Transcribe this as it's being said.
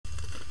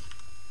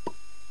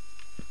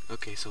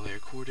Okay, so I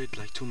recorded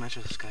like 2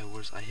 matches of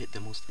Skywars. I hit the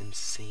most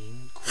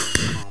insane cool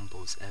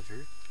combos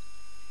ever.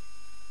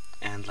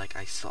 And like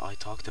I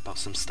talked about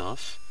some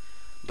stuff,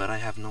 but I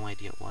have no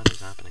idea what is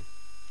happening.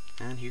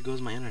 And here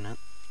goes my internet.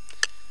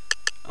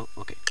 Oh,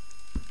 okay.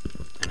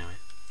 Anyway,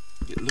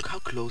 look how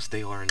close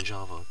they are in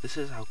Java. This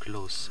is how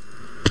close.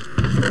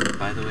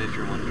 By the way, if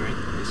you're wondering,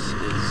 this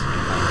is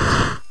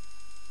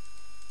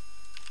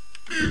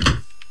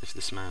if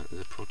this man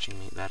is approaching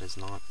me, that is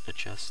not a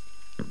chest.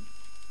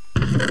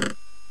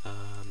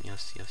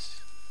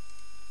 Yes.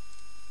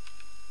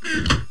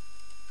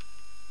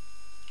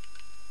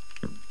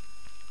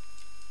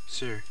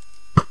 Sir,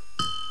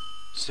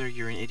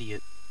 you're an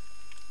idiot.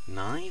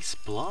 Nice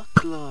block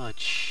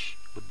clutch.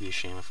 Would be a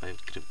shame if I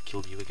could have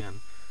killed you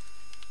again.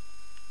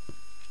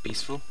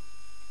 Peaceful?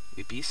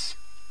 We peace?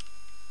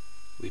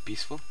 We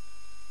peaceful?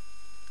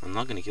 I'm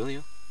not gonna kill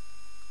you.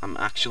 I'm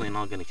actually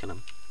not gonna kill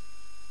him.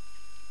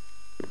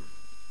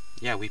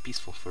 Yeah, we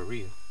peaceful, for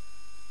real.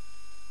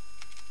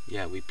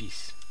 Yeah, we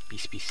peace.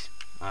 Peace.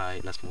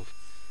 Alright, let's move.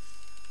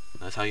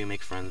 That's how you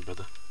make friends,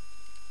 brother.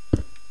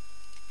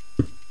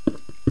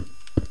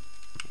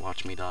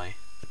 Watch me die.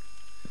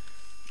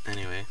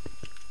 Anyway.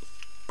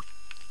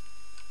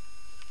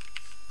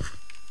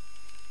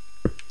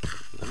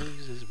 Let me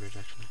use this bridge,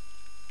 actually.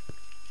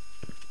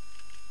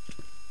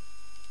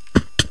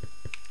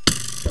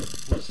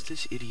 What's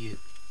this idiot?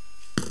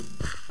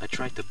 I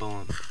tried to bow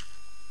him.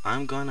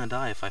 I'm gonna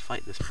die if I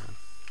fight this man.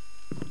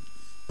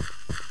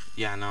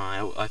 Yeah,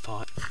 no, I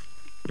thought.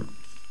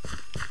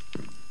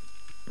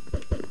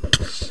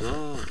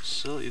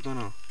 So you're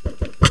gonna...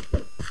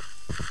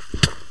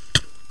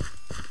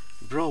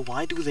 Bro,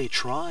 why do they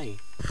try?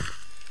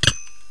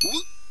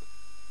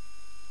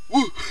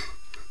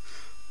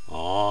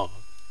 Oh.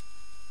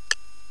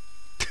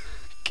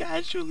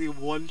 Casually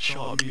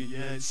one-shot me,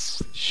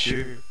 yes,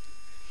 sure.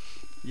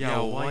 Yeah,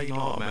 why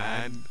not,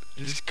 man?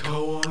 Just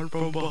go on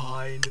from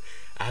behind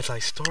as I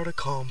start a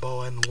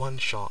combo and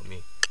one-shot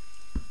me.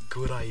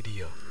 Good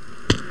idea.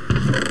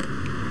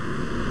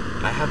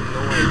 I have no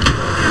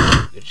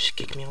idea. Did it just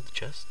kick me out the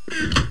chest?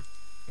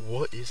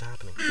 What is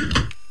happening?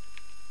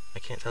 I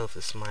can't tell if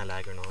this is my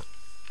lag or not.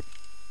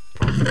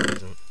 Probably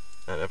isn't.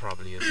 It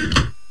probably is.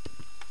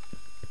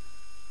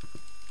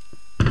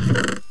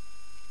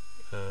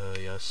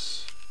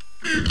 Yes.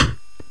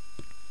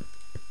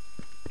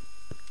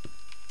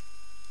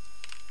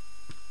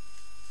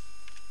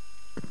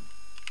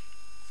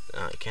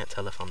 I can't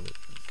tell if I'm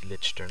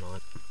glitched or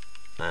not.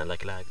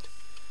 Like lagged.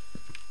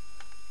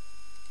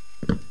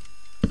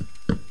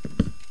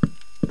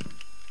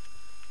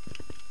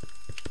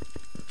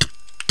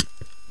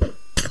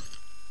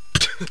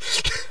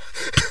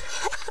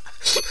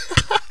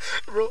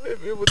 Bro,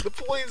 hit me with the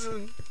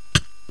poison.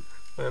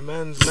 My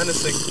man's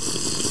menacing.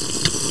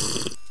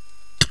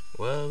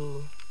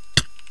 Well,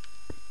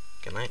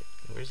 can I?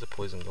 Where's the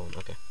poison going?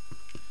 Okay.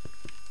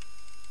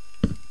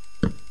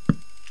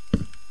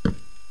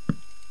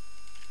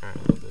 Alright,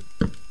 all good.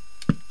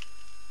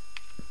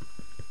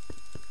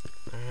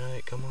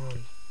 Alright, come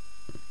on.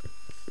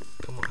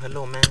 Come on.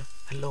 Hello,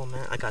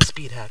 man. I got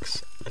speed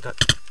hacks.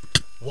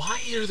 Why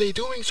are they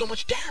doing so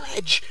much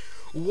damage?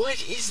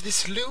 What is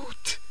this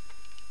loot?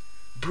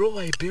 Bro,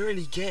 I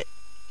barely get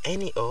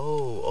any...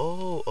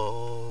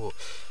 Oh.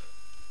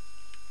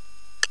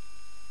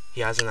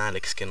 He has an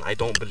Alex skin. I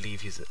don't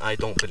believe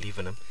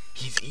in him.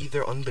 He's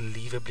either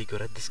unbelievably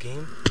good at this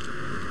game,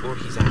 or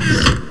he's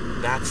ass.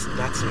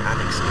 That's an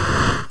Alex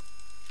skin.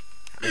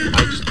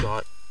 I just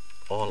got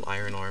all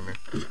iron armor.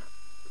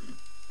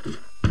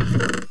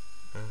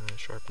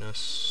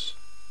 Sharpness.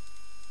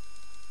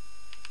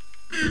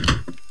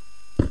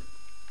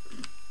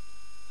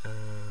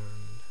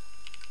 And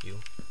you.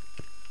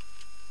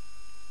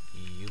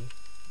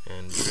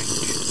 And drink.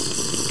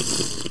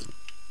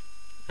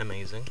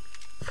 Amazing.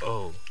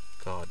 Oh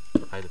god,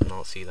 I did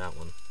not see that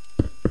one.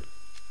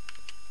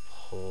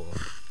 Oh.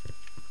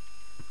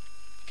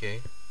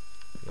 Okay,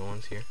 no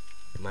one's here.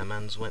 My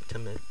man's went to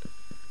mid.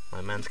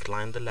 My man's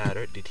climbed the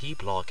ladder. Did he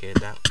block it?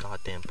 That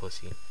goddamn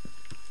pussy.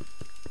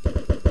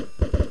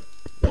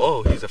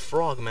 Oh, he's a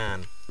frog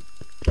man.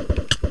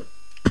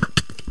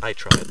 I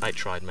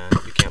tried, man.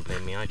 You can't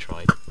blame me, I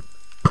tried.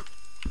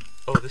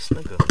 Oh, this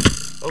nigga.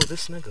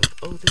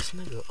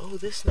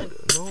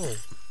 No.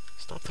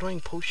 Stop throwing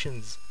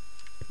potions.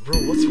 Bro,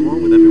 what's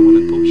wrong with everyone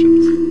in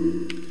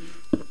potions?